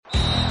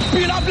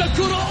بيلعب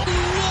للكرة،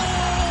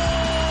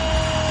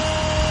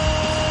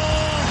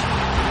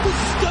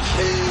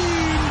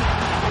 مستحيل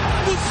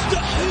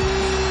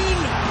مستحيل،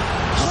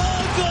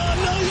 هذا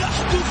لا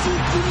يحدث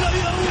كل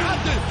يوم.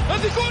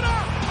 هذه كرة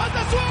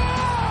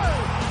التسويق،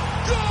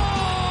 جول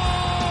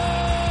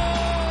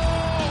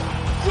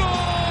جول،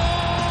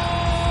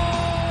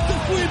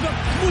 تسويبة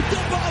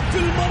متابعة في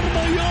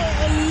المرمى، يا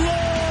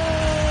الله.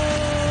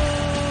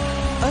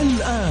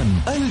 الآن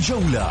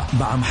الجولة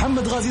مع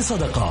محمد غازي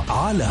صدقة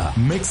على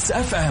ميكس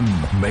اف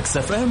ام. ميكس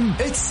اف ام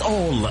it's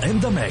all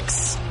in the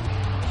mix.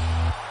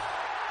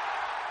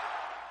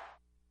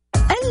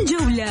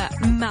 الجولة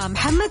مع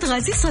محمد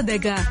غازي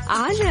صدقة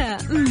على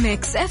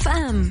ميكس اف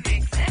ام.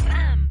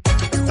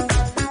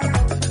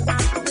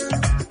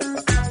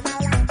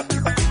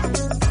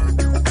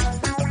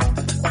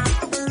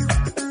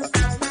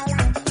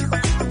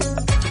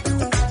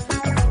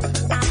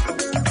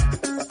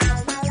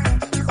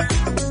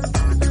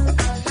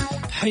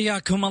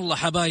 حياكم الله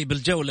حبايب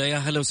الجولة، يا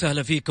هلا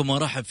وسهلا فيكم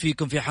ورحب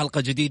فيكم في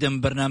حلقة جديدة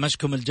من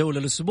برنامجكم الجولة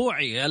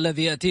الأسبوعي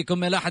الذي يأتيكم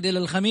من الأحد إلى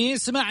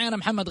الخميس. معي أنا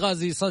محمد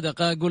غازي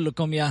صدقة، أقول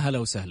لكم يا هلا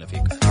وسهلا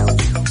فيكم.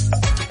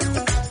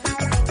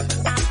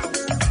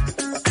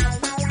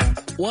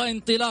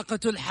 وانطلاقة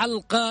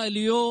الحلقة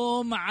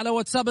اليوم على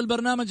واتساب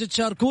البرنامج،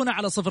 تشاركونا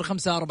على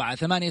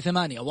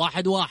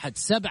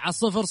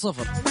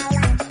 0548811700.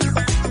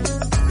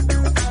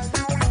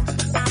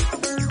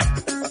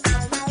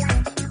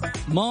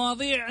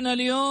 مواضيعنا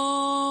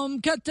اليوم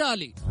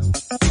كالتالي: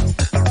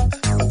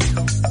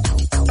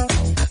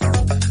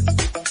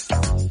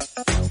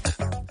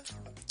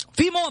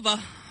 في موضة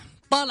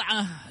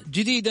طالعة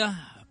جديدة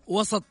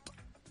وسط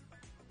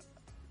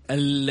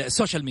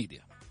السوشيال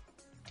ميديا،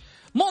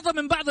 موضة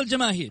من بعض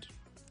الجماهير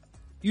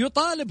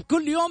يطالب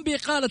كل يوم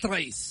بإقالة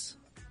رئيس،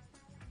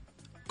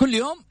 كل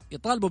يوم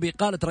يطالبوا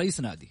بإقالة رئيس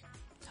نادي.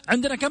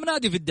 عندنا كم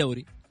نادي في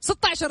الدوري؟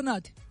 16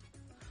 نادي.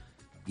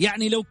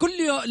 يعني لو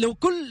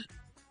كل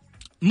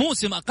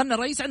موسم أقلنا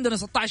رئيس، عندنا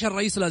 16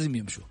 رئيس لازم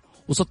يمشوا،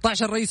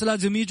 و16 رئيس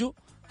لازم يجوا.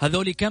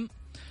 هذولي كم؟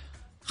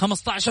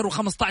 15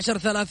 و15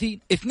 30،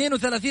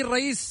 32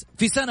 رئيس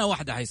في سنة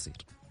واحدة هيصير.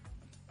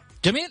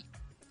 جميل.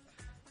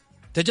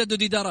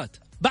 تجدد إدارات.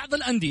 بعض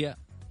الأندية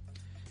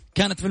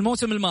كانت في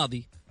الموسم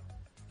الماضي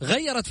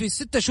غيرت في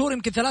 6 شهور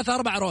يمكن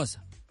 3-4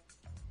 رؤساء.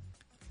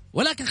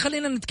 ولكن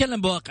خلينا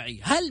نتكلم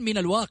بواقعية. هل من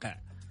الواقع،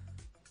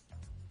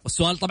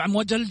 والسؤال طبعا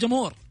موجه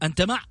للجمهور،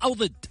 أنت مع أو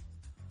ضد،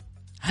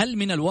 هل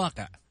من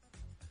الواقع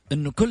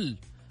إنه كل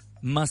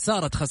ما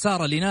صارت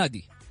خسارة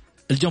لنادي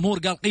الجمهور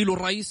قال قيلوا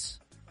الرئيس،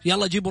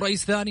 يلا جيبوا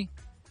رئيس ثاني؟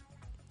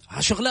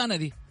 شغلانة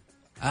دي.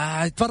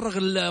 تفرغ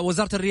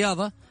وزارة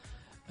الرياضة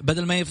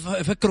بدل ما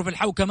يفكروا في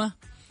الحوكمة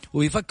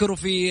ويفكروا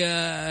في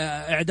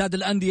إعداد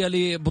الأندية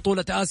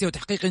لبطولة آسيا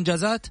وتحقيق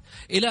إنجازات،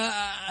 إلى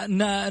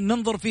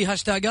ننظر في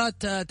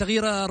هاشتاجات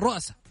تغيير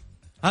الرؤساء.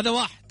 هذا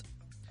واحد.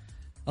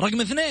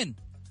 رقم 2،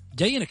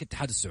 جايينك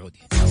الاتحاد السعودي.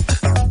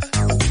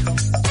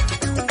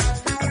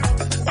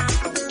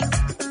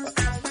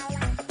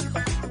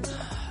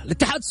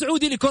 الاتحاد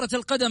السعودي لكرة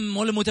القدم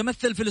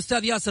والمتمثل في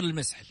الأستاذ ياسر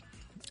المسحل.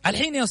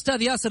 الحين يا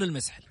أستاذ ياسر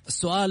المسحل،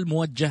 السؤال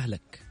موجه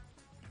لك: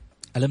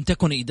 ألم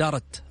تكن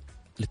إدارة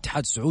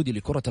الاتحاد السعودي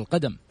لكرة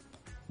القدم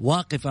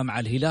واقفة مع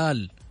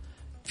الهلال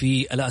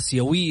في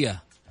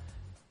الآسيوية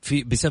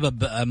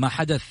بسبب ما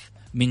حدث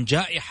من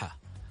جائحة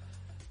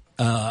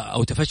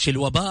أو تفشي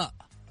الوباء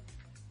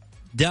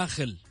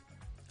داخل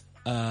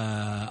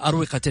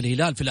أروقة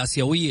الهلال في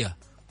الآسيوية،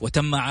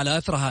 وتم على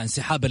أثرها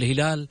انسحاب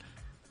الهلال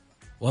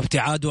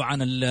وابتعاده عن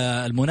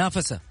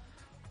المنافسة،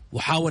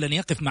 وحاول أن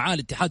يقف معاه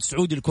الاتحاد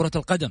السعودي لكرة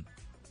القدم؟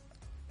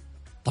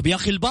 طب يا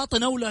أخي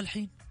الباطن أولى.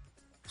 الحين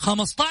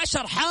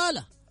 15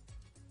 حالة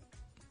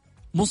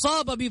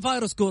مصابة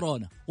بفيروس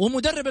كورونا،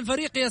 ومدرب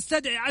الفريق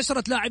يستدعي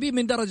 10 لاعبين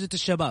من درجة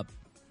الشباب،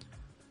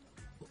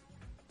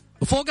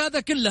 وفوق هذا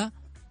كله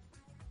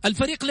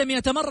الفريق لم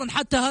يتمرن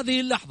حتى هذه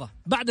اللحظة.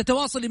 بعد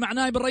تواصلي مع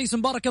نائب الرئيس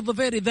مبارك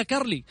الظفيري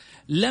ذكر لي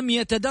لم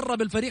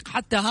يتدرب الفريق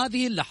حتى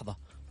هذه اللحظة،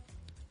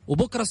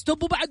 وبكرة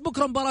ستوب، وبعد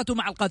بكرة مباراته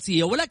مع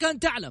القادسية. ولك أن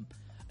تعلم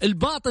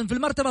الباطن في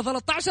المرتبة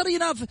 13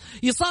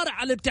 يصارع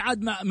على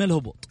الابتعاد من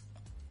الهبوط.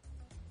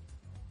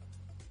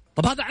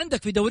 طب هذا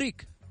عندك في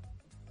دوريك.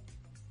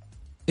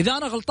 إذا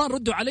أنا غلطان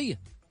ردوا علي،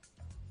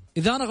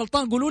 إذا أنا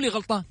غلطان قولوا لي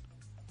غلطان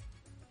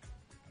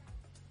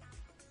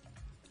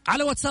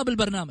على واتساب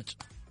البرنامج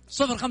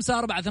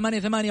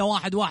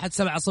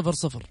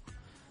 0548811700.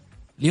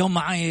 اليوم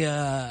معي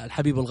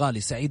الحبيب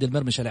الغالي سعيد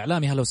المرمش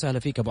الإعلامي. هلا وسهلا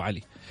فيك أبو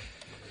علي.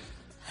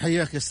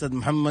 حياك يا أستاذ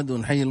محمد،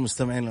 ونحيي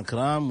المستمعين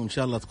الكرام، وإن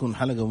شاء الله تكون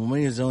حلقة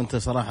مميزة. وأنت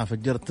صراحة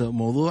فجرت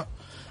موضوع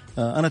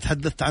أنا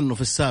تحدثت عنه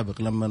في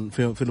السابق لما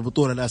في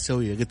البطولة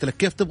الآسيوية. قلت لك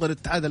كيف تبغى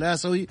الاتحاد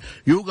الآسيوي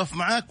يوقف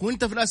معاك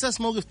وأنت في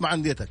الأساس ما وقفت مع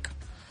أنديتك؟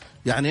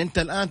 يعني أنت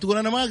الآن تقول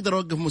أنا ما أقدر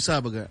أوقف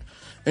مسابقة،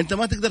 أنت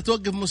ما تقدر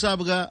توقف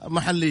مسابقة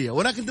محلية،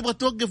 ولكن تبغى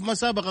توقف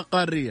مسابقة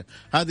قارية.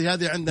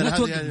 هذه عندنا. لا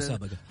توقف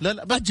مسابقة،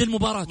 لا أجل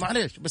مباراة.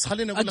 معليش بس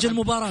خلينا أقول أجل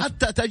مباراة.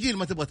 حتى تأجيل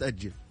ما تبغى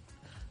تأجل.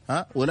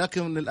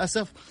 ولكن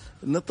للأسف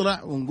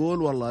نطلع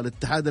ونقول والله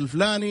الاتحاد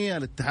الفلاني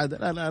الاتحاد.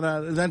 أنا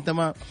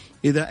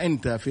إذا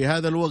أنت في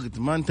هذا الوقت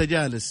ما أنت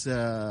جالس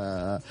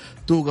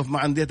توقف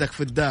مع أنديتك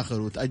في الداخل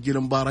وتأجل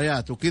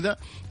مباريات وكذا،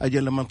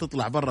 أجل لما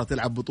تطلع برا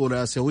تلعب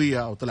بطولة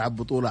آسيوية أو تلعب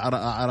بطولة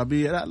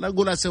عربية، لا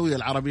أقول آسيوية،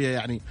 العربية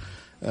يعني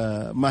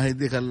ما هي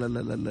ذيك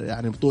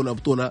يعني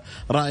بطولة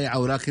رائعة،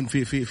 ولكن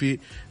في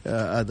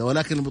هذا.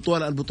 ولكن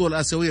البطولة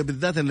الآسيوية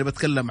بالذات اللي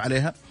بتكلم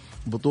عليها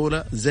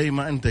بطولة زي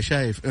ما أنت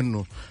شايف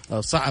إنه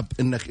صعب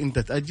إنك أنت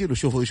تأجل،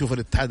 وشوف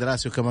الاتحاد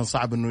الآسيوي كمان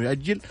صعب إنه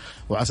يأجل.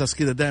 وعلى أساس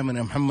كده دائما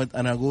يا محمد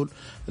أنا أقول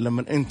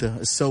لما أنت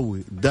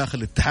تسوي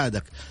داخل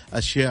اتحادك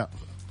أشياء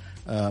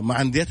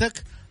مع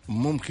أنديتك،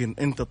 ممكن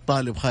أنت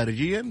تطالب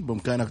خارجيا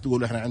بإمكانك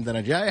تقول إحنا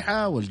عندنا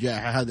جائحة،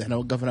 والجائحة هذه إحنا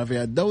وقفنا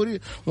فيها الدوري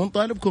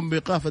ونطالبكم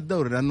بإيقاف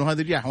الدوري لأنه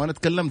هذه جائحة. وأنا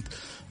تكلمت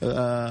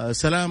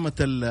سلامة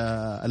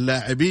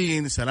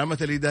اللاعبين، سلامة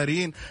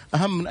الإداريين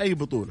أهم من أي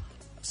بطولة،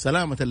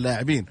 سلامة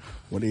اللاعبين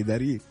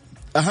والإداريين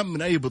أهم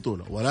من أي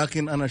بطولة.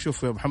 ولكن أنا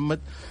أشوف يا محمد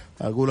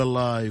أقول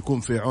الله يكون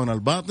في عون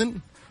الباطن،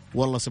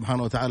 والله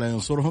سبحانه وتعالى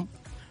ينصرهم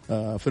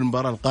في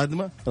المباراة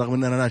القادمة، رغم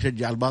أن أنا لا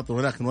أشجع الباطن،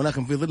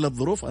 ولكن في ظل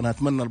الظروف أنا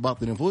أتمنى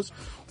الباطن يفوز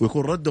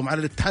ويكون ردهم على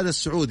الاتحاد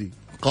السعودي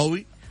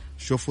قوي.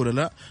 شوفوا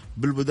لا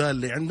بالبدال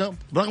اللي عندهم،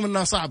 رغم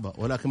أنها صعبة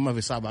ولكن ما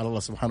في صعب على الله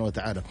سبحانه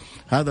وتعالى.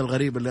 هذا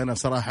الغريب اللي أنا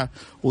صراحة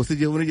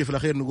ونجي في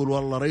الأخير نقول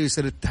والله رئيس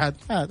الاتحاد.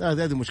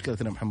 هذه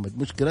مشكلتنا محمد،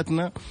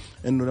 مشكلتنا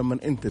إنه لما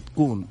أنت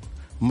تكون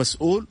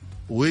مسؤول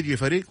ويجي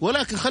فريق،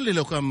 ولكن خلي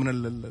لو كان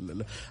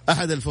من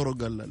أحد الفرق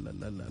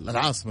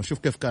العاصمة، شوف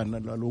كيف كان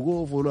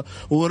الوقوف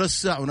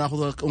ونرسع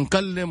وناخذ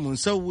ونكلم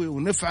ونسوي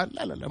ونفعل.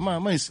 لا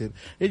ما يصير.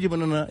 يجب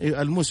أننا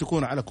الموس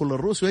يكون على كل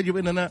الرؤوس، ويجب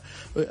أننا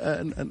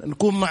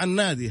نكون مع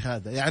النادي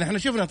هذا. يعني احنا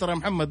شفنا ترى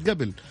محمد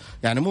قبل،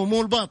 يعني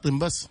مو الباطن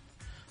بس،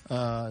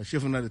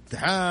 شفنا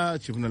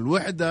الاتحاد، شفنا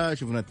الوحدة،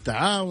 شفنا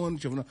التعاون،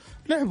 شفنا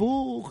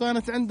لعبوا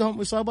وكانت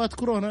عندهم إصابات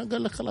كورونا،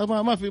 قال لك خلاص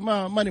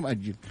ماني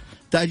مأجل،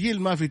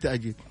 تأجيل ما في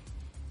تأجيل.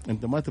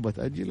 انت ما تبغى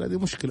تأجل، هذه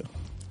مشكلة.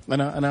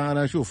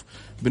 انا اشوف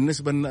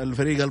بالنسبه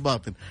للفريق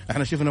الباطن،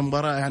 احنا شفنا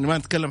مباراه، يعني ما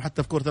نتكلم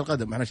حتى في كرة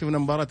القدم، احنا شفنا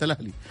مباراة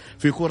الاهلي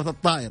في كرة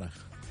الطائرة،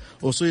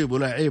 أصيبوا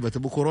لاعيبة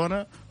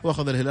بكورونا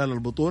وأخذ الهلال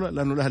البطولة،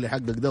 لأنه الأهلي حقق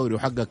دوري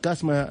وحقق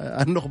كاس.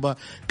 ما النخبة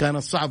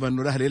كانت صعبة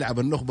أنه الأهلي يلعب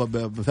النخبة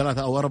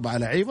بثلاثة أو أربعة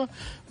لعيبة،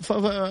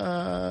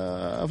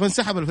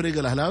 فانسحب الفريق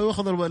الأهلاوي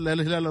وأخذ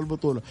الهلال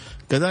البطولة.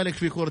 كذلك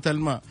في كرة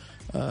الماء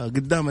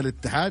قدام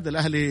الاتحاد،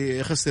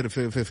 الأهلي خسر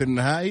في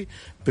النهائي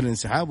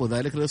بالانسحاب،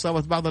 وذلك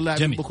لإصابة بعض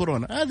اللاعبين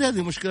بكورونا.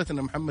 هذه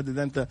مشكلتنا محمد.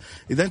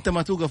 إذا أنت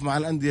ما توقف مع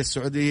الأندية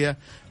السعودية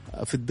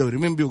في الدوري،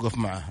 مين بيوقف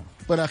معها؟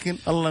 ولكن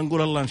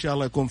نقول الله إن شاء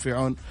الله يكون في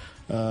عون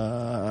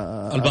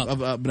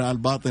أبناء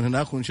الباطن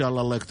هناك، وإن شاء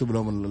الله يكتب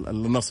لهم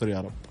النصر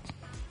يا رب.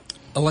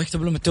 الله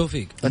يكتب لهم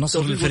التوفيق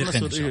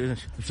للفريقين.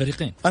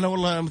 الفريقين. أنا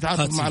والله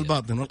متعاطف مع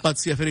الباطن،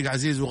 والقادسية فريق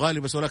عزيز وغالي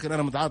بس، ولكن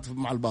أنا متعاطف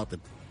مع الباطن.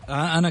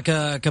 أنا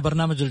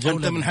كبرنامج الجولة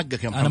أنت من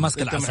حقك يا محمد، أنا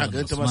ماسك العصا،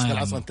 أنت ماسك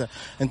العصا،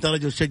 أنت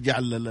رجل تشجع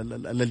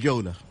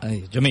الجولة.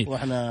 أي جميل.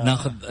 وإحنا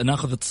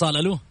ناخذ اتصال.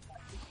 ألو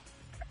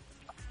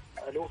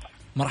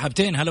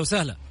مرحبتين، هلا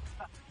وسهلا.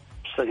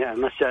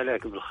 مسي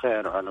عليك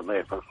بالخير وعلى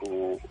ضيفك.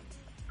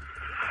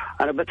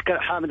 أنا بتكلم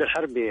حامد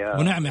الحربي.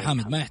 ونعم يا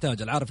حامد، ما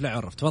يحتاج العارف لا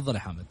يعرف. تفضل يا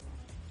حامد.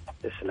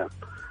 تسلم.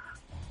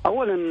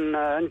 أولا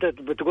أنت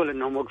بتقول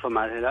إنهم وقفوا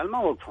مع الهلال، ما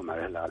وقفوا مع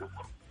الهلال،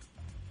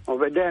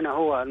 وبعدين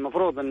هو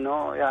المفروض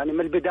إنه يعني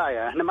من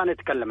البداية، إحنا ما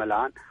نتكلم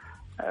الآن.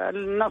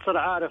 النصر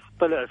عارف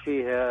طلع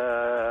فيه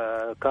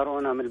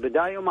كورونا من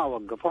البداية وما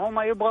وقف، وهم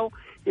يبغوا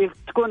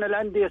تكون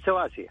الأندية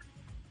سواسية.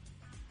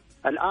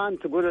 الآن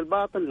تقول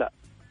الباطن لا.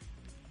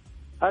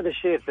 هذا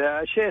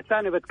الشيء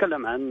الثاني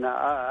بتكلم عن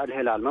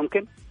الهلال.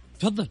 ممكن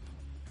تفضل.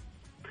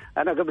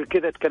 أنا قبل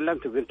كذا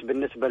تكلمت وقلت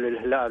بالنسبة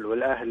للهلال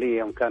والأهلي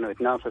يوم كانوا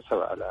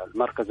يتنافسوا على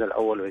المركز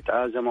الأول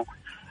ويتعازموا،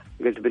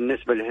 قلت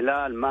بالنسبة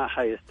للهلال ما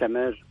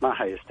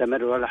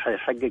حيستمر ولا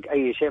حيحقق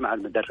أي شيء مع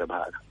المدرب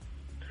هذا.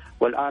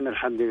 والآن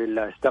الحمد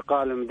لله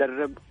استقال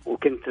المدرب،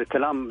 وكنت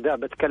الكلام ده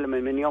بتكلم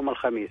من يوم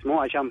الخميس، مو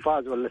عشان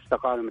فاز ولا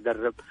استقال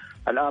المدرب.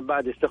 الآن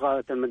بعد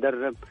استقالة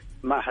المدرب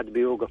ما حد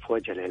بيوقف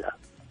وجه الهلال.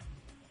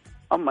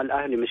 أما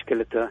الأهلي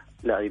مشكلته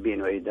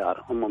لاعبين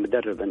وإدارة، هم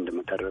مدرب عند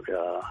مدرب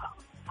يا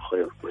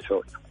أخوي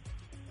مسعود.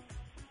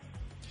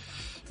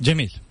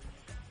 جميل.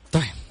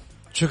 طيب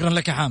شكرا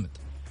لك يا حامد.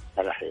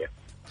 على خير.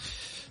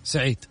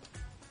 سعيد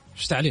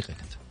ايش تعليقك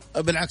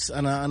انت؟ بالعكس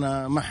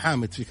انا مع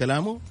حامد في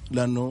كلامه،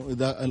 لانه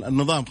اذا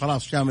النظام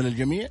خلاص شامل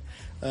الجميع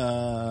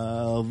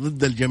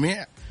ضد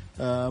الجميع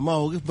ما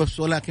وقف بس،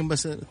 ولكن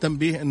بس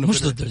تنبيه انه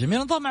مش ضد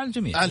الجميع، النظام على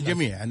الجميع. على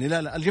الجميع يعني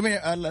لا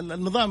الجميع،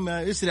 النظام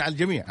يسري على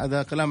الجميع.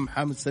 هذا كلام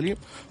حامد سليم.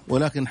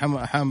 ولكن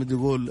حامد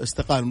يقول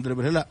استقال مدرب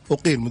الهلال، لا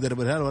أقيل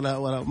مدرب الهلال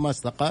ولا ما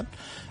استقال.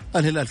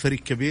 الهلال فريق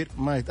كبير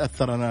ما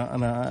يتأثر.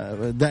 أنا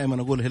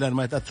دائما أقول الهلال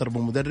ما يتأثر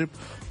بمدرب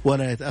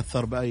ولا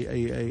يتأثر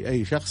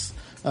بأي شخص.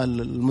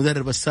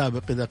 المدرب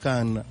السابق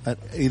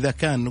إذا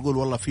كان نقول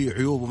والله في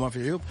عيوب وما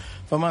في عيوب،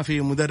 فما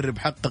في مدرب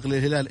حقق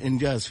للهلال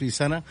إنجاز في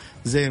سنة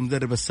زي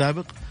المدرب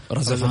السابق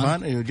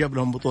رزفان. جاب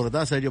لهم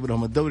بطولة آسيا، جاب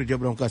لهم الدوري،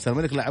 جاب لهم كأس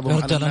الملك،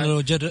 لعبهم.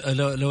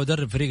 لو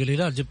أدرب فريق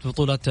الهلال جبت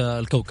بطولات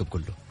الكوكب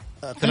كله.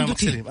 كلامك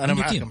سليم، أنا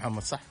معك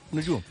محمد، صح،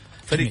 نجوم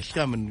فريق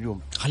كامل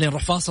نجوم. خلينا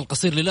نروح فاصل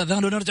قصير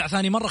للأذان ونرجع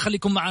ثاني مرة.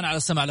 خليكم معنا على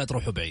السماع، لا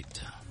تروحوا بعيد.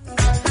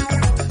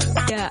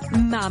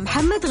 مع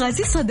محمد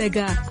غازي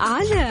صدقة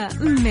على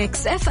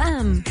ميكس اف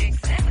ام.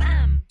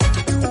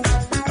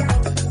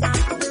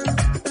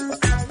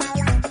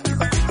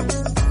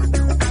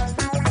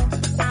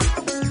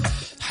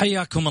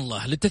 حياكم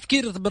الله.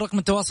 للتذكير برقم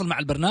التواصل مع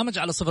البرنامج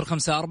على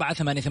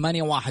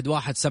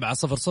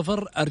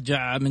 0548811700.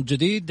 أرجع من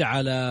جديد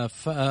على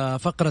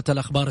فقرة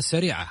الأخبار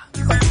السريعة.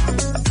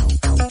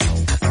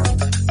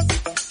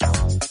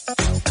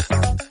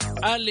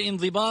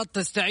 الانضباط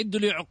تستعد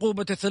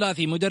لعقوبة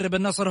الثلاثي مدرب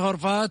النصر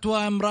هورفات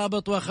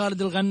وأمرابط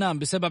وخالد الغنام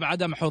بسبب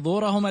عدم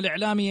حضورهم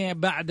الإعلامي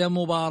بعد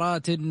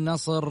مباراة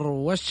النصر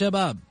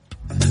والشباب.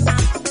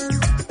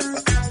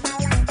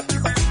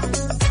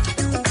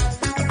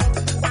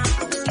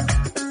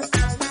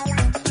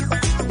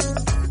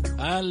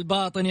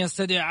 الباطن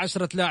يستدعي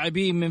 10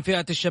 لاعبين من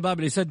فئة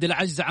الشباب لسد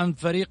العجز عن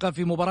فريقه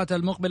في مباراة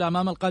المقبلة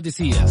أمام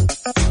القادسية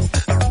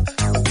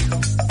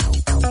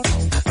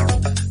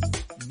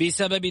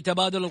بسبب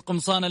تبادل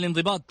القمصان.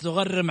 الانضباط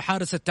تغرم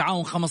حارس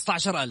التعاون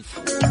 15,000.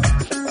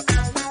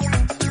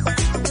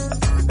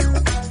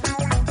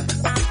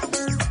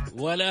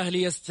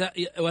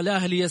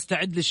 والأهلي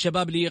يستعد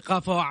للشباب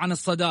لإيقافه عن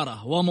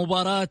الصدارة،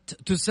 ومباراة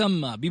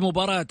تسمى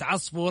بمباراة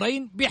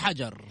عصفورين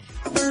بحجر.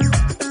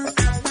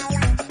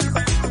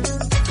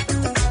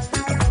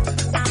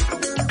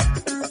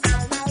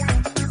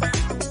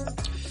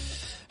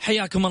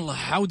 حياكم الله.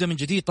 عودة من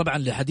جديد طبعا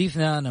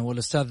لحديثنا أنا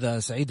والأستاذ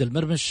سعيد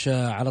المرمش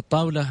على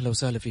الطاولة. لو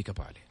سهل فيك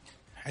أبو علي.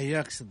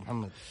 حياك سيد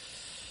محمد.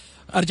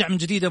 أرجع من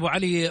جديد أبو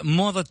علي.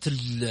 موضة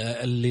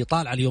اللي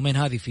طالع اليومين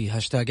هذه في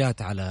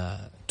هاشتاجات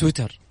على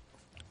تويتر،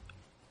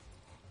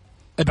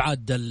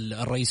 ابعاد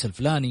الرئيس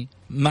الفلاني،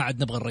 ما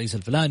عاد نبغى الرئيس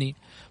الفلاني،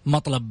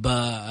 مطلب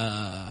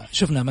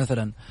شفنا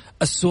مثلا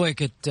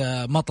السويكت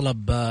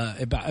مطلب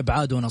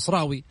ابعاده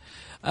نصراوي،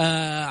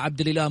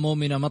 عبد الإله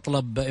مؤمنة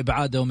مطلب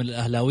ابعاده من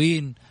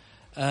الأهلاويين،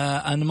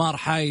 أنمار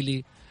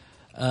حايلي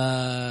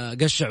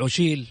قشع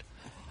وشيل.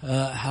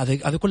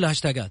 هذه كلها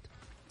هاشتاجات.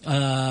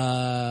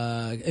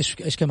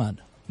 ايش كمان؟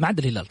 ما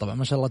عدا الهلال طبعا،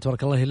 ما شاء الله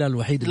تبارك الله الهلال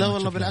الوحيد. لا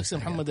والله بالعكس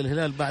محمد،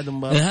 الهلال بعد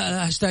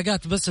مباراة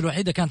هاشتاجات بس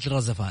الوحيدة كانت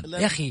للرزفان.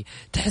 يا أخي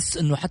تحس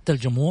أنه حتى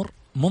الجمهور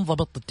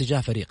منضبط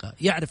اتجاه فريقه،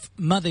 يعرف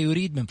ماذا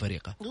يريد من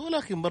فريقه،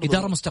 ولكن برضو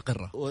إدارة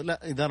مستقرة.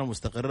 لا إدارة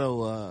مستقرة،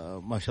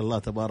 وما شاء الله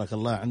تبارك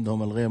الله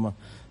عندهم الغيمة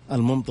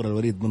الممطر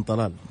الوليد بن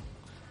طلال.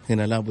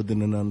 هنا لابد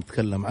أننا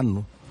نتكلم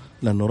عنه،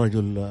 لأنه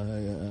رجل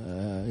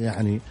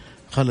يعني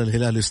خلى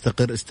الهلال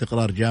يستقر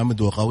استقرار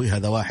جامد وقوي.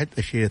 هذا واحد.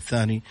 الشيء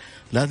الثاني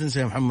لا تنسى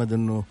يا محمد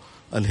أنه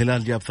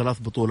الهلال جاب 3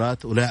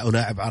 بطولات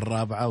ولاعب على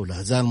الرابعة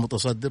ولا زال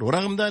متصدر،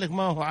 ورغم ذلك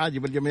ما هو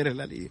عاجب الجماهير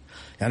الهلالية.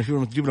 يعني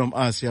شو تجيب لهم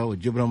آسيا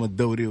وتجيب لهم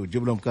الدوري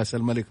وتجيب لهم كأس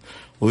الملك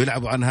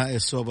ويلعبوا عن نهائي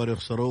السوبر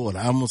يخسروا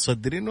والعام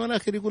متصدرين،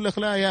 ولكن يقول لك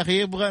لا يا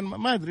أخي يبغى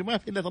ما أدري ما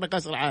في إلا ترى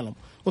كأس العالم،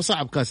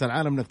 وصعب كأس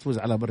العالم إنك تفوز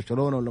على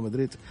برشلونة ولا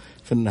مدريد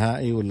في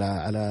النهائي ولا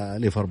على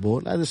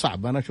ليفربول. هذه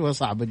صعبة، أنا أشوفها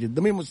صعبة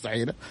جدا، مي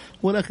مستحيلة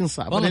ولكن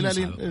صعبة.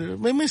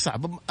 ما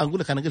صعب. أقول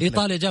لك أنا قلت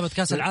إيطاليا جابت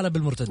كأس العالم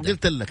بالمرتدة.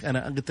 قلت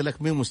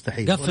لك مي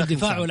مستحيل. قفل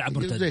دفاع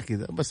ولعب مرتدة زي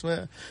كذا، بس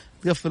ما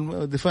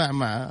تقفل دفاع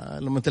مع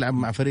لما تلعب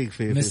مع فريق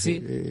في ميسي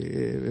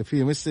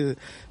في ميسي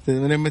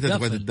من متى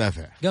تقعد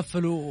تدافع؟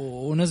 قفل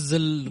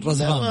ونزل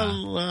رزقان.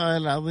 والله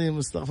العظيم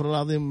استغفر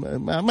الله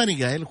العظيم،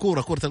 ماني قايل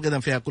كرة القدم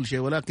فيها كل شيء،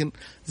 ولكن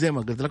زي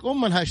ما قلت لك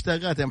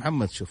الهاشتاجات يا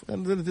محمد. شوف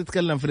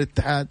تتكلم في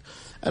الاتحاد،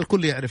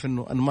 الكل يعرف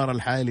انه انمار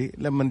الحالي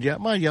لما جاء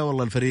ما جاء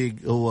والله الفريق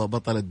هو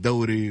بطل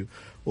الدوري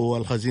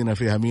والخزينة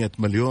فيها 100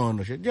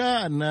 مليون،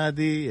 جاء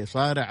النادي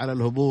يصارع على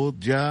الهبوط،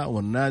 جاء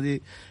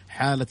والنادي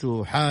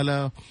حالته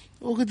حالة،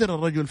 وقدر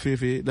الرجل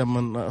في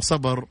لما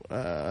صبر،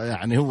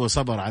 يعني هو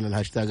صبر على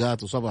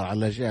الهاشتاجات وصبر على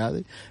الاشياء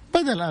هذه.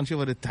 بدأ الآن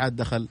شوف الاتحاد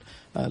دخل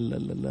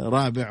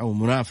الرابع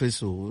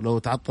ومنافس، ولو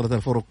تعطلت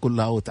الفرق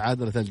كلها او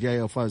تعادلت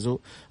الجاية وفازوا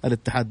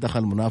الاتحاد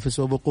دخل منافس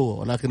وبقوة.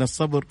 ولكن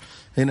الصبر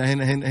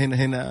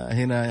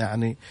هنا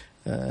يعني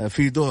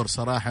في دور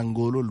صراحة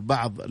نقولوا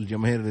البعض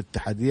الجماهير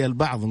الاتحادية،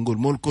 البعض نقول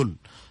مو الكل،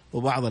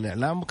 وبعض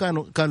الإعلام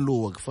كان له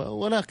وقفة.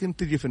 ولكن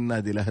تجي في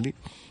النادي الأهلي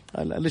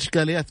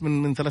الإشكاليات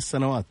من 3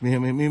 سنوات،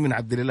 من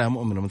عبد الإله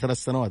مؤمنة من 3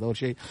 سنوات. أول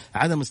شيء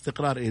عدم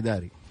استقرار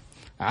إداري،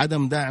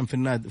 عدم داعم في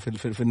النادي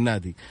في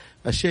النادي.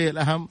 الشيء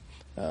الأهم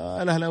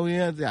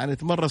الأهلاويات يعني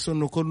تمرسوا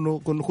إنه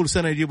كل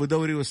سنة يجيبوا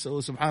دوري،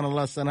 وسبحان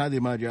الله السنة هذه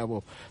ما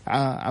جابوا.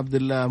 عبد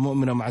الله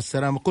مؤمنة مع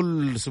السلامة.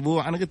 كل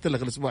أسبوع أنا قلت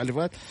لك الأسبوع اللي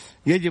فات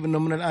يجب إنه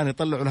من الآن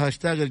يطلعوا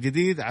الهاشتاج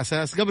الجديد على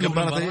أساس قبل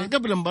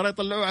المباراة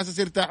يطلعوه على أساس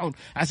يرتاحون،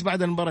 على أساس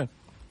بعد المباراة.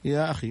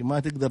 يا أخي ما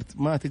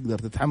تقدر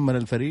تتحمل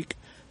الفريق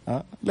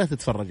لا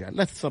تتفرج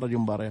لا تتفرج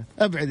مباريات،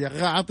 ابعد يا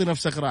اخي، اعطي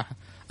نفسك راحه.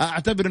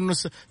 اعتبر انه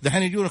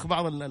دحين يجونك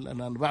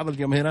بعض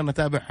الجماهير انا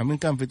اتابعهم، ان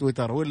كان في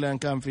تويتر ولا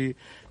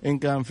ان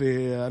كان في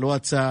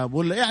الواتساب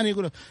ولا يعني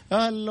يقول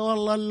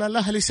والله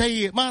الاهلي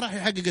سيء ما راح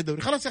يحقق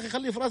الدوري. خلاص يا اخي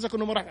خليه في راسك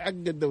انه ما راح يحقق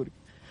الدوري،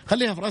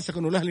 خليها في راسك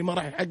انه الاهلي ما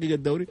راح يحقق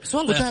الدوري. بس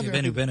والله يا اخي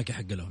بيني وبينك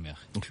يحق لهم يا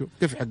اخي. شو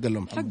كيف يحق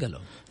لهم؟ حق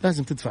لهم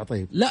لازم تدفع.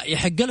 طيب لا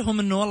يحق لهم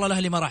انه والله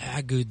الاهلي ما راح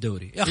يحقق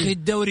الدوري يا اخي.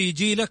 الدوري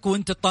يجي لك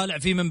وانت تطالع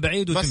فيه من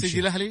بعيد وتمشي. بس يجي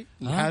الاهلي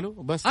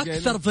لحاله بس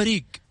اكثر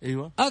فريق.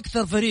 ايوه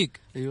اكثر فريق.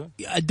 ايوه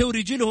الدوري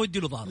يجي له ويدي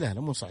له ظهر. لا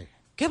مو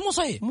صحيح. كيف مو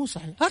صحيح؟ مو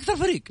صحيح. اكثر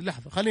فريق.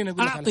 لحظه خليني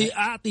اقول لك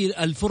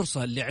اعطي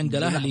الفرصه اللي عند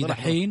الاهلي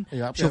دحين.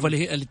 شوف اللي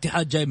هي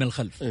الاتحاد جاي من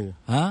الخلف.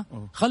 أيوه.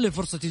 خلي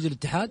الفرصه تيجي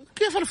للاتحاد.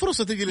 كيف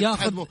الفرصه تيجي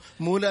للاتحاد؟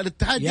 مو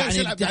الاتحاد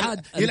يعني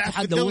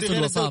الاتحاد لو وصل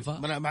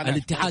الوصافه،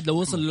 الاتحاد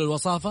لو وصل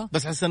للوصافه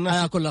بس حسن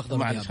الناس كل اخضر.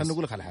 معلش خليني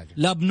اقول لك على حاجه،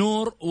 لا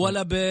بنور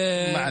ولا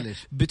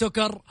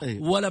بتكر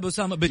ولا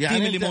بسامه بالتيم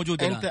يعني اللي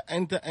موجود الان.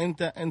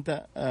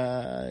 انت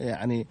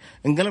يعني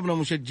انقلبنا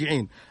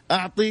مشجعين.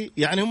 اعطي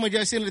يعني هم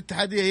جالسين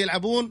الاتحاديه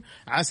يلعبون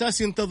على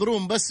اساس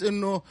ينتظرون بس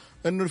انه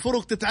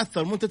الفرق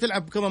تتعثر، مو انت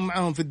تلعب كمان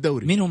معاهم في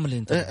الدوري. مين هم اللي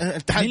ينتظر؟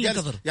 الاتحاد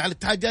جالس، يعني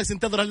الاتحاد جالس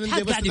ينتظر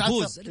الاتحاد قاعد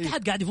يفوز.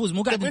 الاتحاد قاعد يفوز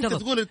مو قاعد ينتظر.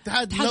 انت تقول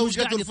الاتحاد لو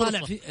جاته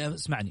الفرصه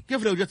اسمعني،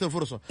 كيف لو جاته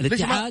الفرصه؟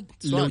 الاتحاد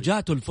لو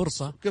جاته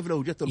الفرصه، كيف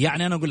لو جاته الفرصه؟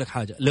 يعني انا اقول لك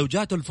حاجه، لو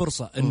جاته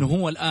الفرصه انه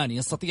هو الان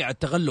يستطيع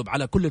التغلب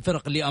على كل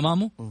الفرق اللي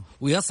امامه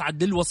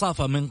ويصعد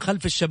للوصافه من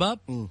خلف الشباب،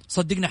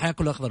 صدقني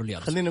حياكل الاخضر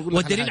واليابس.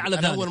 والدليل على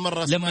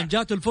ذلك لما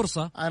جاته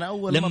الفرصه،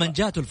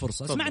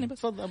 اسمعني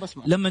بس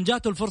لما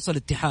جاته الفرصه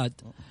الاتحاد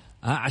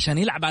عشان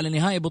يلعب على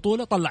نهائي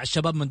بطولة، طلع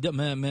الشباب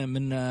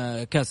من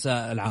كاس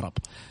العرب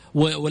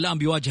والآن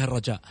بيواجه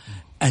الرجاء.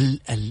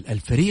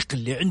 الفريق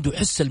اللي عنده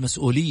حس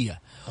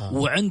المسؤولية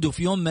وعنده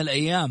في يوم من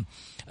الأيام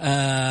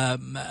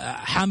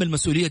حامل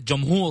مسؤولية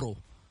جمهوره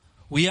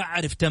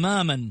ويعرف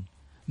تماما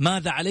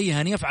ماذا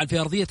عليه أن يفعل في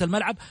أرضية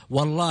الملعب،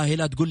 والله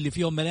لا تقول لي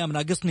في يوم من الأيام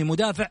ناقصني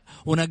مدافع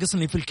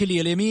وناقصني في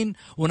الكلية اليمين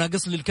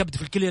وناقصني الكبد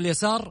في الكلية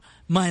اليسار.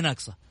 ما هي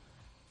ناقصة،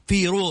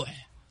 في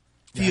روح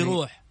يعني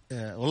روح.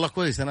 والله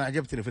كويس، أنا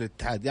عجبتني في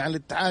الاتحاد. يعني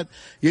الاتحاد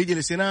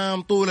يجلس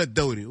ينام طول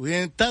الدوري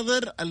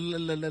وينتظر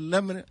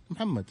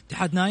محمد.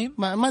 الاتحاد نايم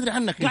ما أدري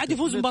عنك، قاعد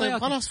يفوز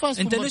مباريات. خلاص فاز.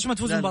 أنت ليش ما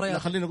تفوز مباريات؟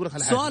 خليني أقول لك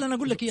على حاجة. سؤال أنا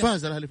أقول لك إياه.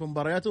 فاز الأهلي في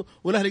مبارياته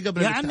والأهلي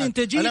قبل يا عمي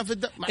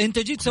أنت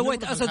جيت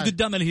سويت أسد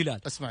قدام الهلال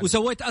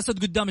وسويت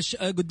أسد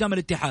قدام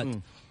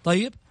الاتحاد.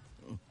 طيب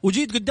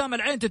وجيت قدام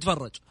العين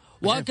تتفرج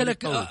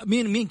وأكلك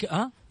مين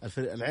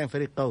العين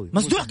فريق قوي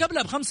مسدوح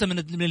قبلها ب5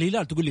 من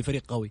الهلال، تقول لي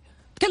فريق قوي.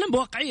 تكلم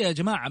بواقعية يا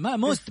جماعة،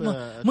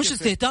 مش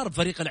استهتار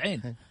بفريق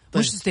العين. طيب.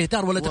 مش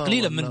استهتار ولا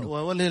تقليلا منه.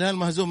 والهلال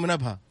مهزوم من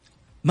أبها،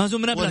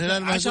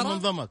 والهلال مهزوم من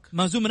ضمك،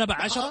 مهزوم من أبها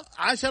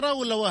 10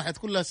 ولا 1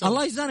 كلها سوا.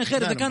 الله يجزاني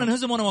خير إذا كان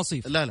انهزم وأنا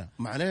وصيف. لا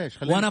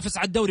معليش وانافس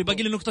على الدوري،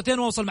 باقي لي نقطتين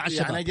واوصل مع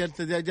الشباب.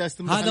 يعني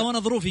هذا وانا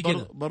ظروفي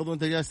كذا. برضو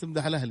انت جالس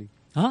تمدح الاهلي.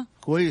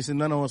 كويس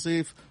ان انا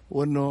وصيف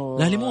وانه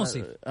الاهلي مو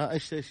وصيف.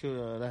 ايش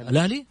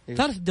الاهلي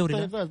ثالث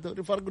الدوري.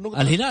 فرق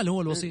نقطة. الهلال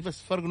هو الوصيف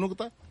بس فرق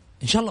نقطة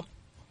ان شاء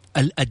الله.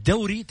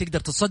 الدوري تقدر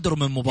تصدره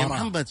من مباراة. يا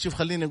محمد شوف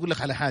خليني أقول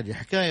لك على حاجة،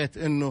 حكاية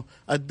إنه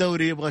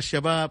الدوري يبغى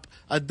الشباب،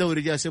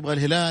 الدوري جالس يبغى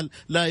الهلال،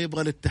 لا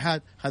يبغى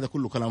الاتحاد، هذا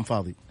كله كلام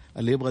فاضي.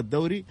 اللي يبغى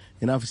الدوري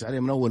ينافس عليه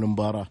من أول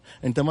مباراة.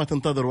 أنت ما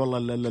تنتظر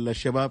والله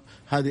الشباب،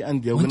 هذه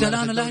أندية. وأنت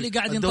الآن الأهلي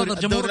قاعد ينتظر،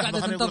 جمهور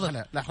قاعد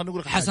تنتظر. لا خليني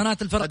أقول لك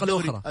حسنات الفرق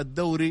الأخرى.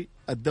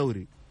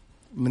 الدوري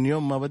من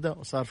يوم ما بدأ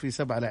صار في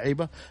 7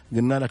 لعيبة،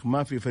 قلنا لك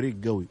ما في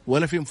فريق قوي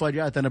ولا في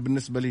مفاجآت. أنا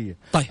بالنسبة لي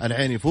طيب.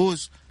 العين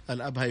يفوز،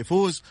 الأبها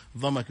يفوز،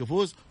 ضمك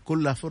يفوز،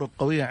 كلها فرق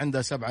قوية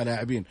عندها 7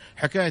 لاعبين.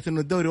 حكاية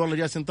إنه الدوري والله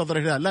جالس ينتظر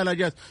الهلال، لا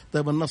جالس.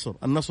 طيب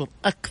النصر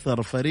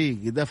أكثر فريق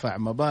دفع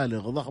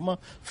مبالغ ضخمة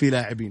في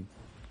لاعبين،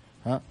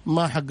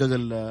 ما حقق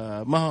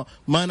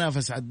ما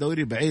نافس على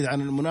الدوري، بعيد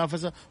عن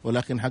المنافسة،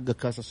 ولكن حقق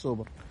كاس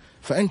السوبر.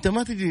 فانت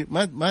ما تجي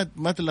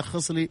ما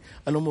تلخص لي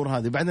الامور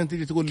هذه، بعدين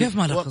تيجي تقول كيف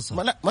ما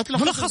لخصها؟ لا ما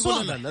تلخص، ملخص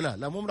واضح.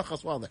 لا مو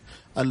ملخص واضح.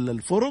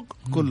 الفرق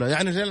كلها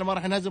يعني زي ما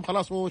راح نهزم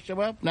خلاص هو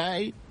الشباب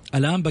نهائي.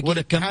 الان باقي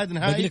لك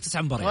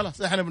 9 مباريات.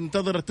 خلاص احنا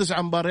بننتظر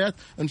 9 مباريات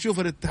نشوف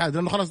الاتحاد،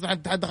 لانه خلاص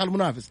الاتحاد دخل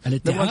منافس.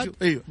 الاتحاد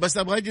ايوه بس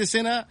ابغى اجلس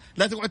هنا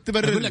لا تقعد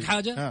تبرر. اقول لك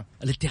حاجه،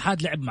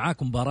 الاتحاد لعب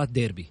معاكم مباراه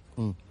ديربي،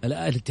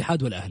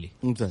 الاتحاد والاهلي،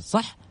 ممتاز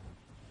صح؟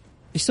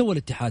 ايش سوى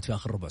الاتحاد في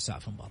اخر ربع ساعه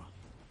في المباراه؟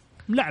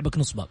 ملعبك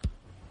نص باب.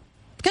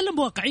 تكلم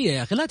بواقعية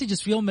يا أخي، لا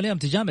تجلس في يوم من الأيام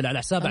تجامل على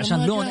حساب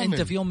عشان لون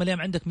أنت في يوم من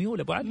الأيام عندك ميول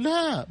أبو علي.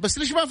 لا بس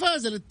ليش ما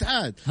فاز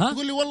الاتحاد؟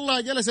 تقول لي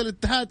والله جلس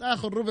الاتحاد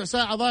آخر ربع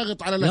ساعة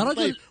ضاغط على يا رجل.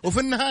 طيب وفي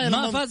النهاية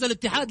ما فاز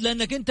الاتحاد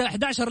لأنك أنت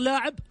 11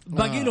 لاعب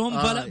باقي لهم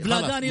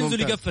فلادان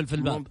ينزل يقفل في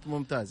الباب.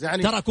 ممتاز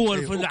يعني ترى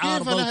كور في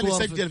العارضة. وكيف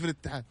الأهلي سجل في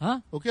الاتحاد؟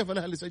 وكيف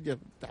الأهلي سجل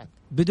في الاتحاد؟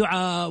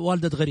 بدعاء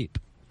والدة غريب.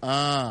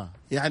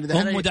 يعني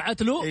هم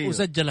دعت له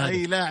وسجل هذا.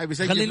 أي لاعب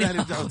يسجل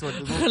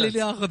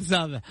خليني أخذ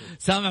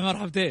سامح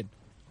مرحبتين.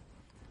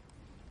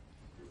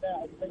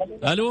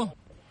 الو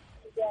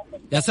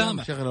يا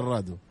سامع، شغل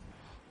الراديو.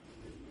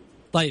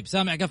 طيب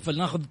سامع قفل،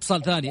 ناخذ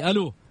اتصال ثاني.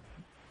 الو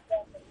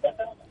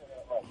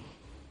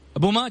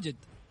ابو ماجد.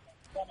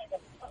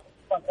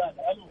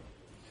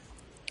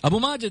 أبو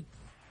ماجد.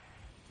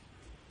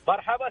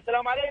 مرحبا،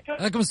 السلام عليكم.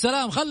 عليكم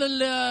السلام. خل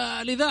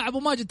الإذاعة أبو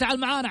ماجد، تعال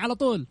معانا على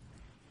طول.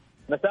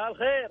 مساء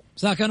الخير.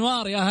 مساك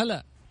أنوار، يا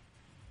هلا.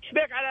 إيش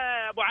بيك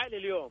على أبو علي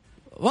اليوم؟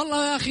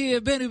 والله يا أخي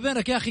بيني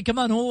وبينك يا أخي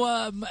كمان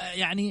هو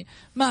يعني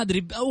ما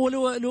أدري، هو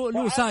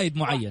له سايد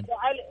معين.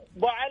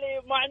 أبو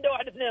علي ما عنده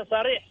واحد اثنين،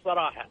 صريح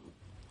صراحة.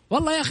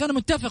 والله يا أخي أنا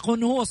متفق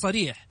إنه هو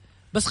صريح،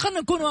 بس خلنا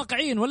نكون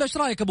واقعيين. ولا إيش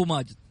رأيك أبو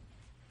ماجد؟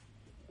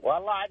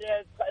 والله عاد يزعل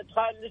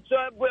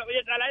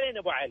علينا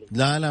أبو علي.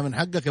 لا من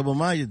حقك يا أبو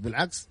ماجد،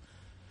 بالعكس.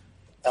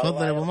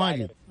 تفضل يا أبو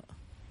ماجد.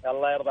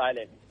 الله يرضى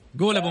عليك.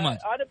 قول أبو ماجد.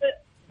 أنا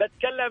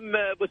بتكلم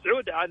أبو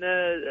سعود عن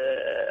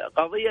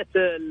قضية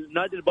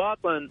النادي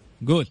الباطن.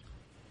 قول.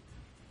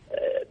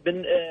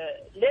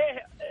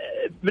 ليه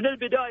من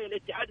البداية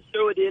الاتحاد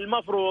السعودي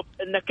المفروض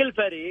أن كل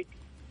فريق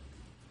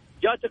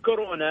جاته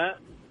كورونا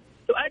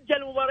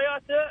تؤجل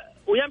مبارياته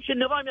ويمشي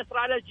النظام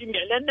يسرع على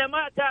الجميع، لأنه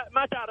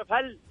ما تعرف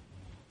هل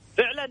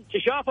فعلا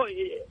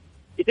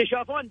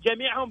يتشافون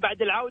جميعهم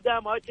بعد العودة،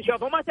 ما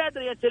يتشافون، ما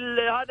تدري أنت.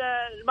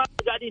 هذا ما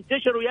قاعد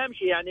ينتشر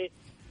ويمشي، يعني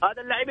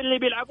هذا اللاعب اللي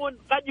بيلعبون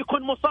قد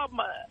يكون مصاب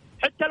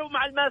حتى لو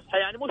مع المسحة،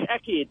 يعني مش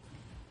أكيد.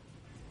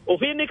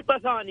 وفي نقطة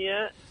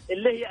ثانية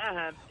اللي هي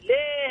أهم،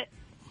 ليه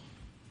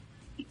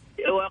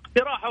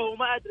واقتراحه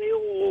وما أدري،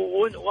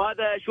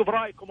 وهذا شوف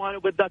رأيكم أنا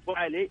بالذات أبو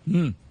علي،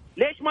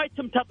 ليش ما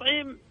يتم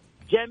تطعيم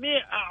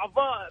جميع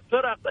أعضاء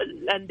فرق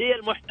الأندية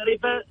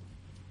المحترفة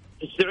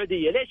في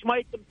السعودية؟ ليش ما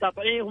يتم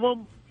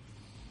تطعيمهم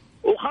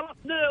وخلاص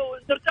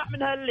نرتاح من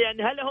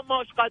يعني هل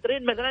هم مش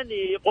قادرين مثلا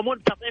يقومون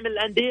بتطعيم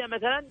الأندية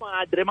مثلا؟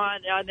 ما أدري، ما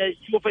يعني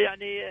أشوف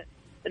يعني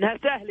إنها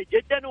سهلة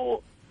جدا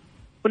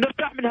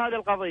ونرتاح من هذه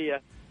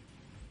القضية.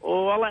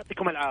 والله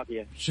يعطيكم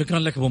العافية. شكرا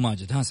لك أبو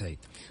ماجد. ها سعيد.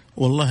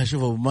 والله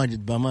شوف أبو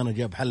ماجد بأمانة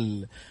جاب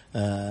حل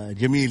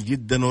جميل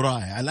جدا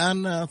ورائع.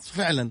 الآن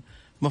فعلا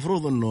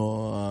مفروض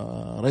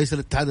أنه رئيس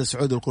الاتحاد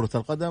السعودي لكرة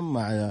القدم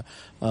مع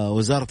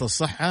وزارة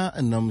الصحة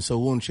أنهم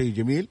يسوون شيء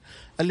جميل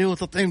اللي هو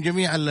تطعيم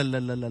جميع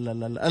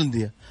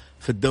الأندية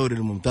في الدوري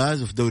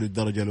الممتاز وفي دوري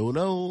الدرجة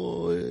الأولى،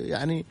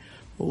 ويعني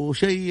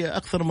وشيء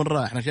أكثر من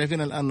رائع. احنا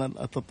شايفين الآن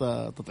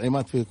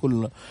التطعيمات في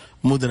كل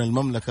مدن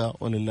المملكة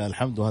ولله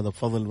الحمد، وهذا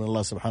بفضل من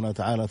الله سبحانه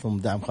وتعالى، ثم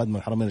دعم خادم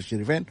الحرمين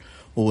الشريفين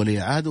وولي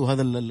عهد،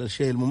 وهذا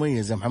الشيء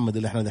المميز يا محمد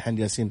اللي احنا دحين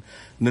جالسين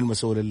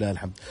نلمسه ولله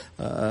الحمد.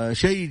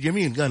 شيء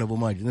جميل قال أبو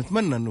ماجد.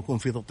 نتمنى أنه يكون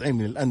في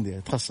تطعيم للأندية،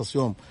 يتخصص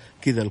يوم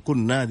كذا لكل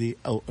نادي،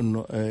 أو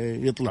أنه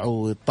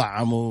يطلعوا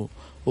ويطعموا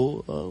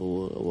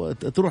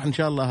وتروح إن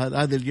شاء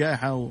الله هذه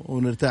الجائحة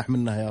ونرتاح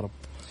منها يا رب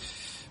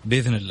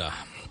بإذن الله.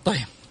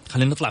 طيب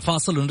خلينا نطلع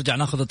فاصل ونرجع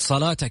ناخذ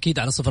اتصالات أكيد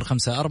على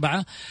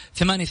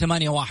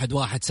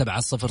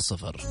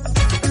 0548811700.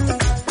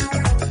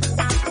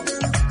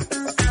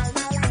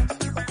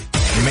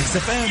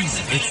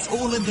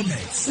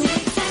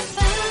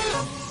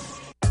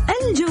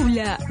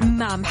 الجولة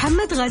مع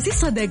محمد غازي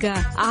صدقة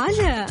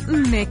على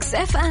ميكس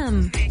اف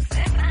ام.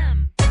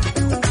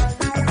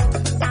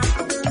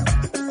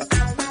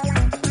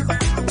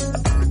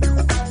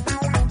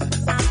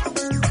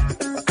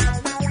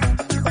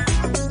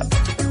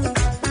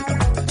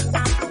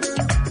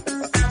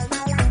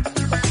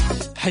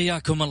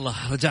 حياكم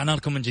الله، رجعنا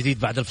لكم من جديد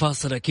بعد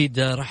الفاصل. أكيد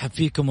رحب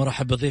فيكم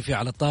ورحب بضيفي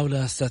على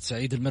الطاولة أستاذ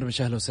سعيد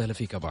المرمش. أهلا وسهلا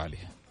فيك أبو علي.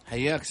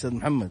 حياك أستاذ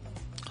محمد.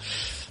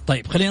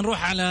 طيب خلينا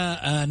نروح على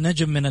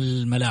نجم من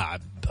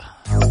الملاعب.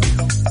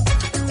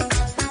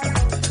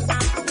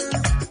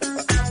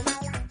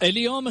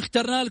 اليوم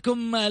اخترنا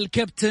لكم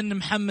الكابتن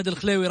محمد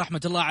الخليوي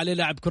رحمة الله عليه،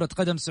 لاعب كرة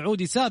قدم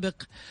سعودي سابق.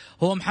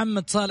 هو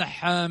محمد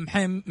صالح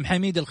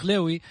محميد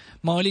الخليوي،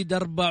 مواليد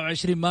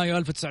 24 مايو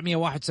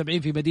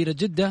 1971 في مدينة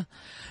جدة،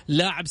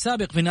 لاعب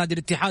سابق في نادي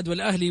الاتحاد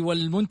والأهلي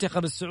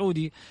والمنتخب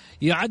السعودي.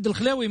 يعد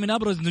الخليوي من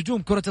أبرز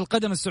نجوم كرة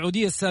القدم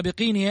السعودية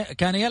السابقين.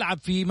 كان يلعب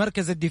في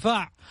مركز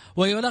الدفاع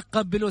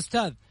ويلقب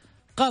بالأستاذ.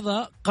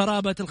 قضى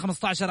قرابة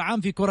 15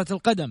 عام في كرة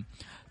القدم،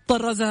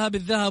 طرزها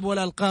بالذهب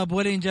والألقاب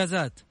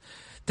والإنجازات.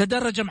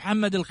 تدرج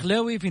محمد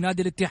الخليوي في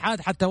نادي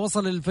الاتحاد حتى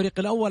وصل للفريق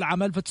الأول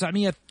عام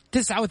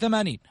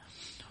 1989،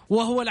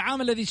 وهو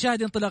العام الذي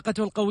شهد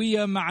انطلاقته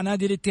القوية مع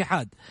نادي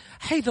الاتحاد،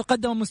 حيث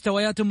قدم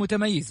مستويات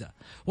متميزة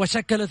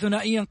وشكل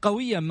ثنائيا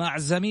قويا مع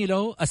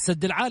زميله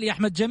السد العالي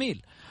أحمد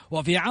جميل.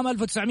 وفي عام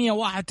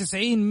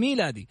 1991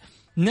 ميلادي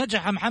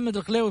نجح محمد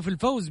الخليوي في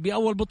الفوز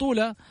بأول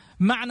بطولة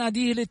مع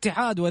ناديه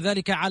الاتحاد،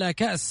 وذلك على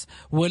كأس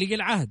ولي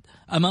العهد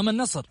أمام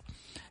النصر،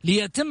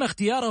 ليتم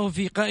اختياره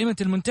في قائمة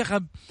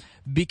المنتخب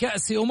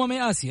بكأس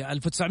آسيا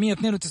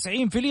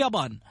 1992 في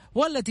اليابان،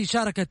 والتي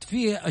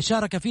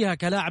شارك فيها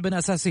كلاعب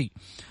أساسي.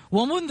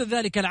 ومنذ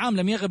ذلك العام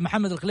لم يغب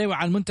محمد الخليوي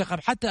عن المنتخب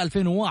حتى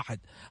 2001.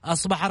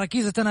 أصبح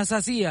ركيزة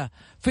أساسية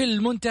في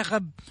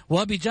المنتخب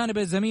وبجانب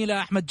زميله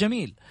أحمد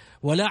جميل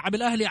ولاعب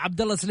الأهلي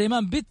عبد الله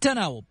سليمان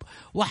بالتناوب.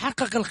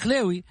 وحقق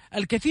الخليوي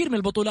الكثير من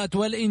البطولات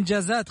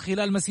والإنجازات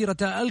خلال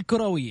مسيرته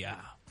الكروية.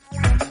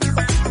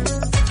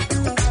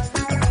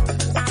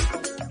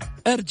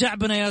 ارجع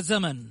بنا يا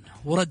زمن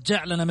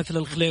ورجع لنا مثل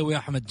الخليوي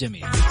أحمد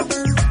جميل.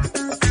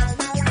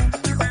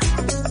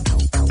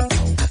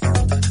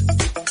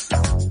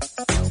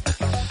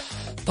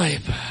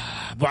 طيب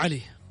أبو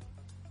علي،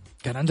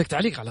 كان عندك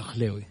تعليق على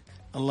خليوي؟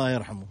 الله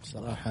يرحمه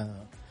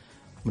صراحة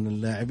من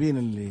اللاعبين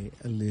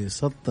اللي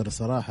سطر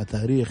صراحة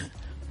تاريخ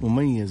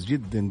مميز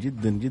جدا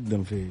جدا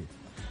جدا في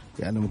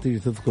يعني لما تيجي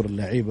تذكر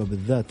اللعيبة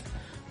بالذات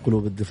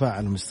قلوب الدفاع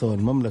على مستوى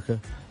المملكة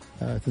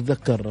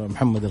تتذكر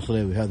محمد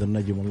الخليوي هذا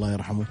النجم الله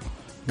يرحمه،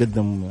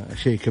 قدم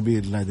شيء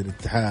كبير لنادي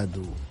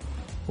الاتحاد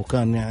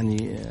وكان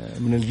يعني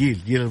من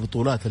جيل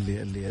البطولات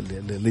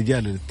اللي جاء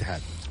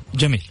للاتحاد.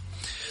 جميل.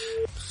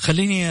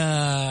 خليني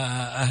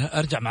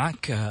أرجع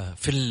معك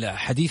في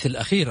الحديث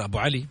الأخير أبو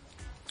علي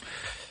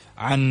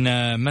عن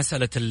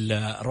مسألة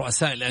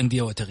رؤساء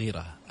الأندية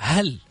وتغييرها.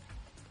 هل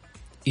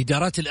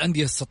إدارات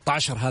الأندية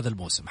 16 هذا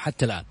الموسم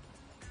حتى الآن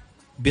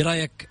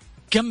برأيك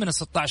كم من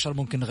 16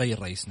 ممكن نغير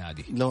رئيس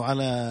نادي؟ لو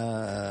على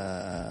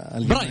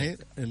الجماهير،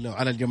 لو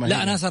على الجماهير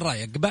لا أنا أسأل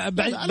رأيك بعد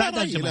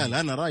الجماهير. لا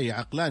أنا رأيي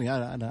عقلاني.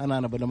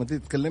 أنا لما تيجي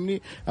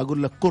تكلمني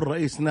أقول لك كل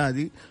رئيس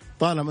نادي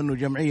طالما أنه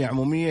جمعية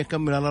عمومية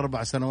يكمل على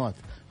 4 سنوات،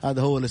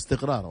 هذا هو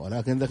الاستقرار.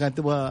 ولكن إذا كانت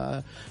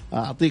تبغى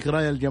أعطيك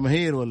رأي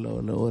الجماهير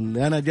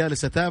واللي أنا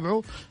جالس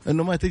أتابعه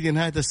أنه ما تيجي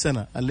نهاية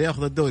السنة اللي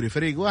يأخذ الدوري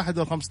فريق واحد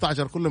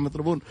و15 كلهم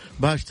يطلبون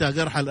بهاشتاج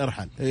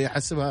أرحل. هي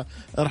حسبها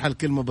أرحل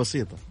كلمة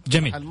بسيطة.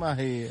 جميل. أرحل ما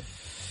هي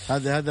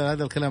هذا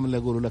الكلام اللي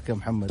أقوله لك يا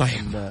محمد.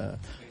 طيب.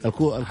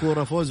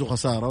 الكورة فوز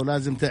وخسارة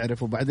ولازم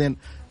تعرف. وبعدين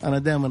أنا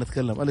دائما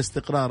أتكلم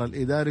الاستقرار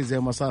الإداري زي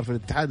ما صار في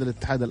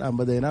الاتحاد الآن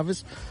بدأ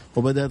ينافس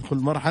وبدأ يدخل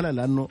مرحلة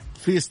لأنه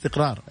في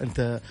استقرار.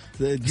 أنت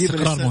تجيب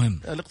استقرار مهم.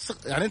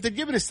 يعني أنت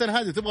تجيبني السنة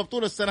هذه تبغى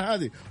بطولة السنة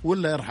هذه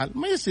ولا يرحل؟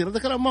 ما يصير، هذا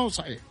كلام ما هو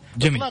صحيح.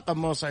 جميل. إطلاقا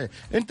ما هو صحيح.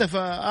 أنت في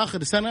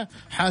آخر سنة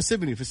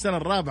حاسبني، في السنة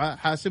الرابعة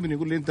حاسبني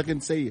يقول لي أنت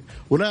كنت سيء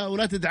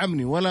ولا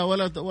تدعمني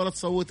ولا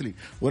تصوت لي.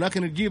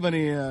 ولكن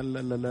تجيبني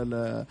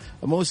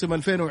موسم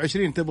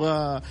 2020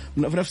 تبغى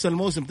في نفس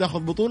الموسم تاخذ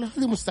بطولة،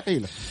 هذه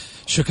مستحيلة.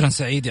 شكرا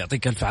سعيد،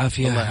 يعطيك الف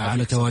عافية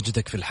على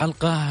تواجدك في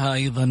الحلقة.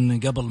 أيضا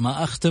قبل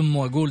ما أختم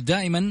وأقول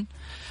دائما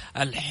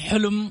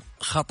الحلم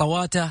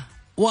خطواته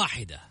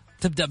واحدة،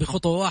 تبدأ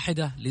بخطوة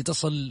واحدة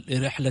لتصل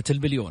لرحلة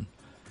المليون،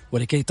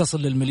 ولكي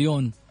تصل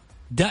للمليون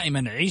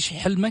دائما عيش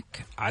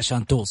حلمك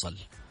عشان توصل.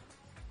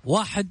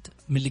 واحد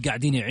من اللي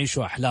قاعدين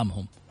يعيشوا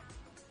أحلامهم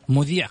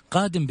مذيع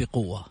قادم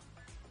بقوة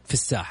في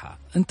الساحة،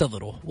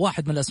 انتظروا.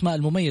 واحد من الأسماء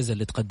المميزة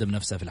اللي تقدم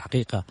نفسها في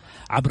الحقيقة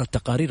عبر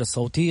التقارير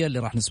الصوتية اللي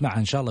راح نسمعها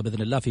إن شاء الله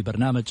بإذن الله في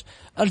برنامج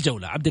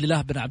الجولة. عبد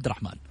الله بن عبد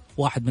الرحمن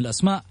واحد من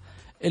الأسماء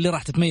اللي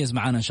راح تتميز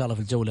معنا إن شاء الله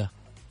في الجولة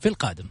في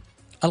القادم.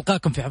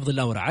 ألقاكم في حفظ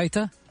الله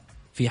ورعايته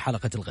في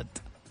حلقة الغد.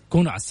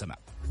 كونوا على السمع.